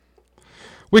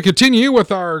We continue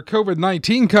with our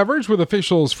COVID-19 coverage with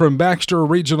officials from Baxter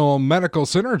Regional Medical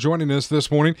Center. Joining us this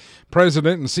morning,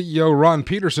 President and CEO Ron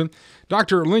Peterson,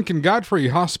 Dr. Lincoln Godfrey,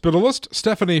 Hospitalist,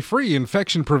 Stephanie Free,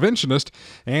 Infection Preventionist,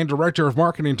 and Director of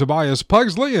Marketing Tobias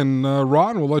Pugsley. And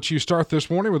Ron, we'll let you start this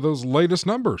morning with those latest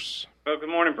numbers. Well, good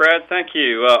morning, Brad. Thank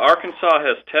you. Arkansas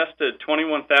has tested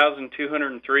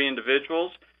 21,203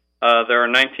 individuals. There are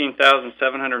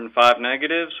 19,705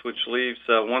 negatives, which leaves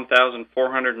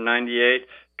 1,498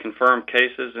 confirmed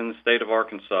cases in the state of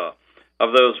Arkansas.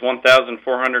 Of those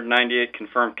 1,498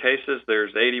 confirmed cases,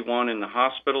 there's 81 in the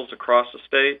hospitals across the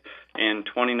state and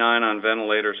 29 on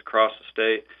ventilators across the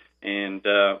state. And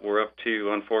we're up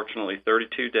to, unfortunately,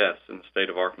 32 deaths in the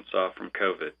state of Arkansas from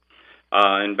COVID.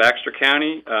 In Baxter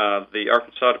County, the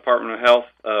Arkansas Department of Health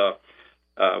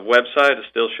website is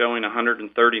still showing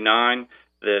 139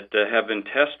 that have been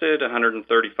tested,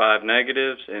 135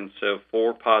 negatives, and so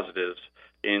 4 positives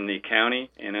in the county.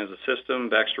 And as a system,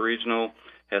 Baxter Regional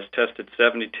has tested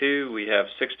 72. We have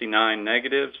 69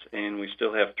 negatives, and we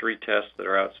still have 3 tests that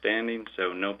are outstanding,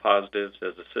 so no positives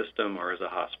as a system or as a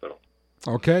hospital.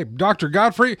 Okay. Dr.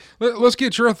 Godfrey, let's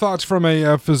get your thoughts from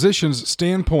a physician's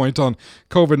standpoint on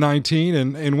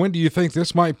COVID-19, and when do you think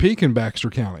this might peak in Baxter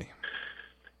County?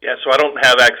 Yeah, so I don't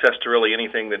have access to really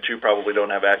anything that you probably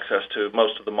don't have access to.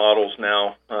 Most of the models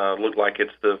now look like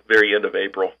it's the very end of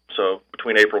April. So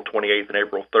between April 28th and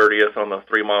April 30th on the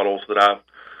 3 models that I've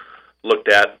looked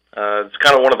at. It's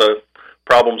kind of one of the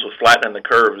problems with flattening the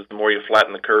curve is the more you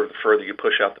flatten the curve, the further you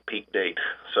push out the peak date.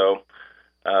 So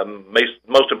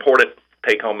most important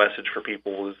take-home message for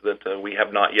people is that we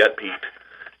have not yet peaked,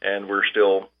 and we're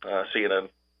still seeing a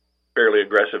fairly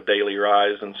aggressive daily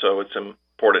rise, and so it's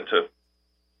important to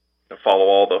follow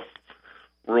all the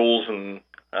rules and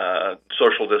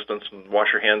social distance and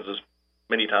wash your hands as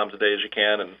many times a day as you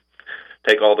can and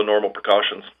take all the normal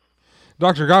precautions.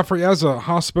 Dr. Godfrey, as a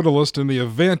hospitalist, in the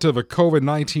event of a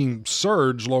COVID-19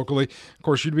 surge locally, of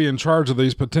course, you'd be in charge of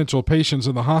these potential patients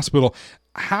in the hospital.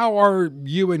 How are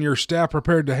you and your staff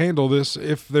prepared to handle this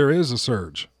if there is a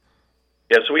surge?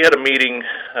 Yeah, so we had a meeting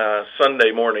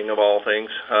Sunday morning, of all things,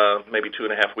 maybe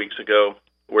 2.5 weeks ago,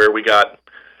 where we got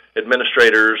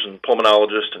administrators and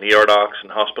pulmonologists and ER docs and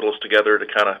hospitalists together to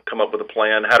kind of come up with a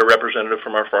plan. Had a representative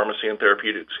from our pharmacy and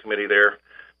therapeutics committee there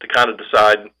to kind of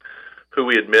decide who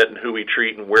we admit and who we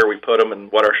treat and where we put them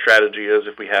and what our strategy is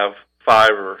if we have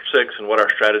 5 or 6 and what our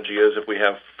strategy is if we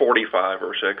have 45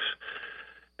 or 6.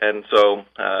 And so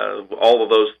all of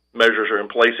those measures are in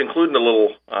place, including the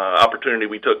little opportunity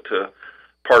we took to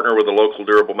partner with a local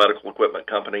durable medical equipment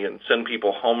company and send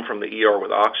people home from the ER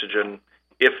with oxygen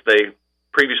if they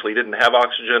previously didn't have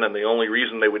oxygen, and the only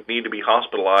reason they would need to be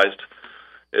hospitalized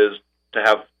is to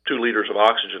have 2 liters of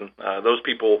oxygen. Those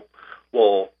people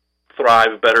will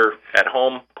thrive better at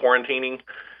home quarantining,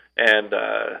 and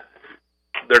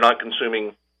they're not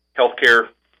consuming healthcare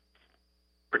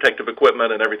protective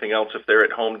equipment and everything else if they're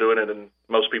at home doing it, and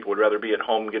most people would rather be at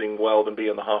home getting well than be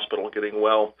in the hospital getting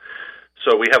well.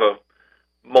 So we have a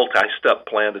multi-step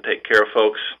plan to take care of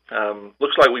folks.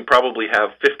 Looks like we probably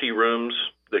have 50 rooms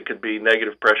that could be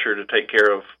negative pressure to take care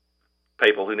of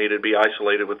people who needed to be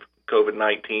isolated with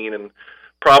COVID-19, and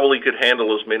probably could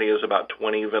handle as many as about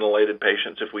 20 ventilated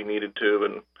patients if we needed to,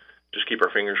 and just keep our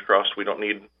fingers crossed we don't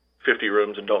need 50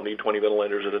 rooms and don't need 20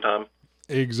 ventilators at a time.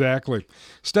 Exactly.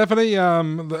 Stephanie,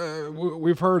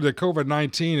 we've heard that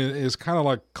COVID-19 is kind of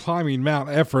like climbing Mount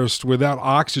Everest without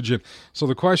oxygen. So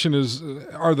the question is,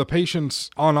 are the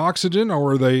patients on oxygen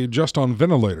or are they just on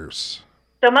ventilators?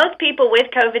 So most people with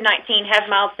COVID-19 have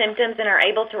mild symptoms and are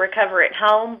able to recover at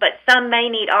home, but some may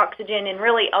need oxygen, and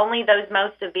really only those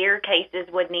most severe cases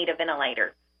would need a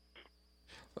ventilator.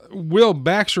 Will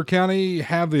Baxter County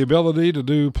have the ability to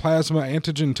do plasma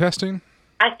antigen testing?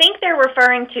 I think they're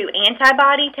referring to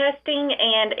antibody testing,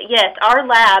 and yes, our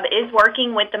lab is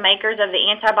working with the makers of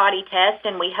the antibody test,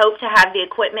 and we hope to have the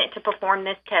equipment to perform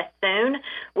this test soon.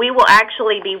 We will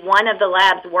actually be one of the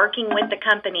labs working with the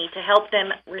company to help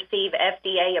them receive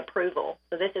FDA approval.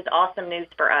 So this is awesome news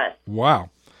for us.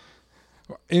 Wow.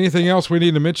 Anything else we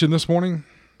need to mention this morning,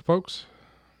 folks?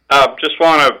 Just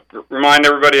want to remind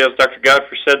everybody, as Dr.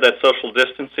 Godfrey said, that social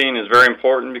distancing is very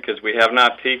important because we have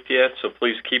not peaked yet, so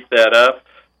please keep that up.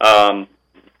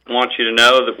 Want you to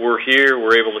know that we're here.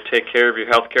 We're able to take care of your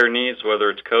healthcare needs, whether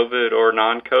it's COVID or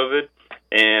non-COVID,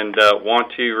 and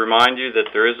want to remind you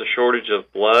that there is a shortage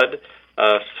of blood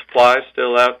supplies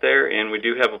still out there, and we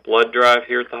do have a blood drive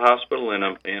here at the hospital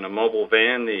in a mobile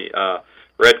van. The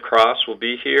Red Cross will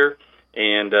be here,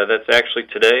 and that's actually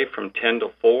today from 10 to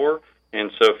 4. And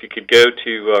so if you could go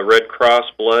to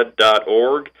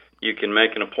redcrossblood.org, you can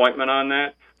make an appointment on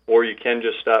that, or you can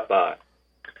just stop by.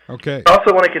 Okay. I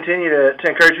also want to continue to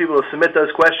encourage people to submit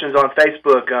those questions on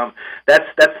Facebook. That's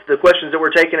the questions that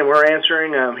we're taking and we're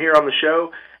answering here on the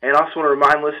show. And I also want to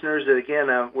remind listeners that, again,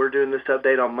 we're doing this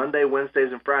update on Monday,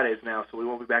 Wednesdays, and Fridays now, so we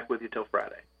won't be back with you till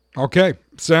Friday. Okay.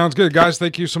 Sounds good. Guys,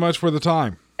 thank you so much for the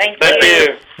time. Thank you.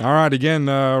 All right, again,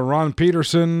 Ron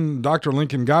Peterson, Dr.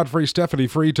 Lincoln Godfrey, Stephanie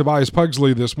Free, Tobias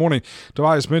Pugsley this morning.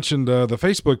 Tobias mentioned the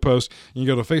Facebook post. You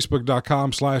can go to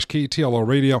facebook.com/KTLO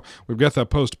Radio. We've got that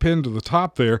post pinned to the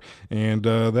top there, and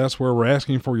that's where we're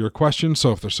asking for your questions.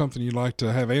 So if there's something you'd like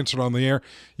to have answered on the air,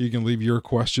 you can leave your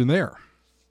question there.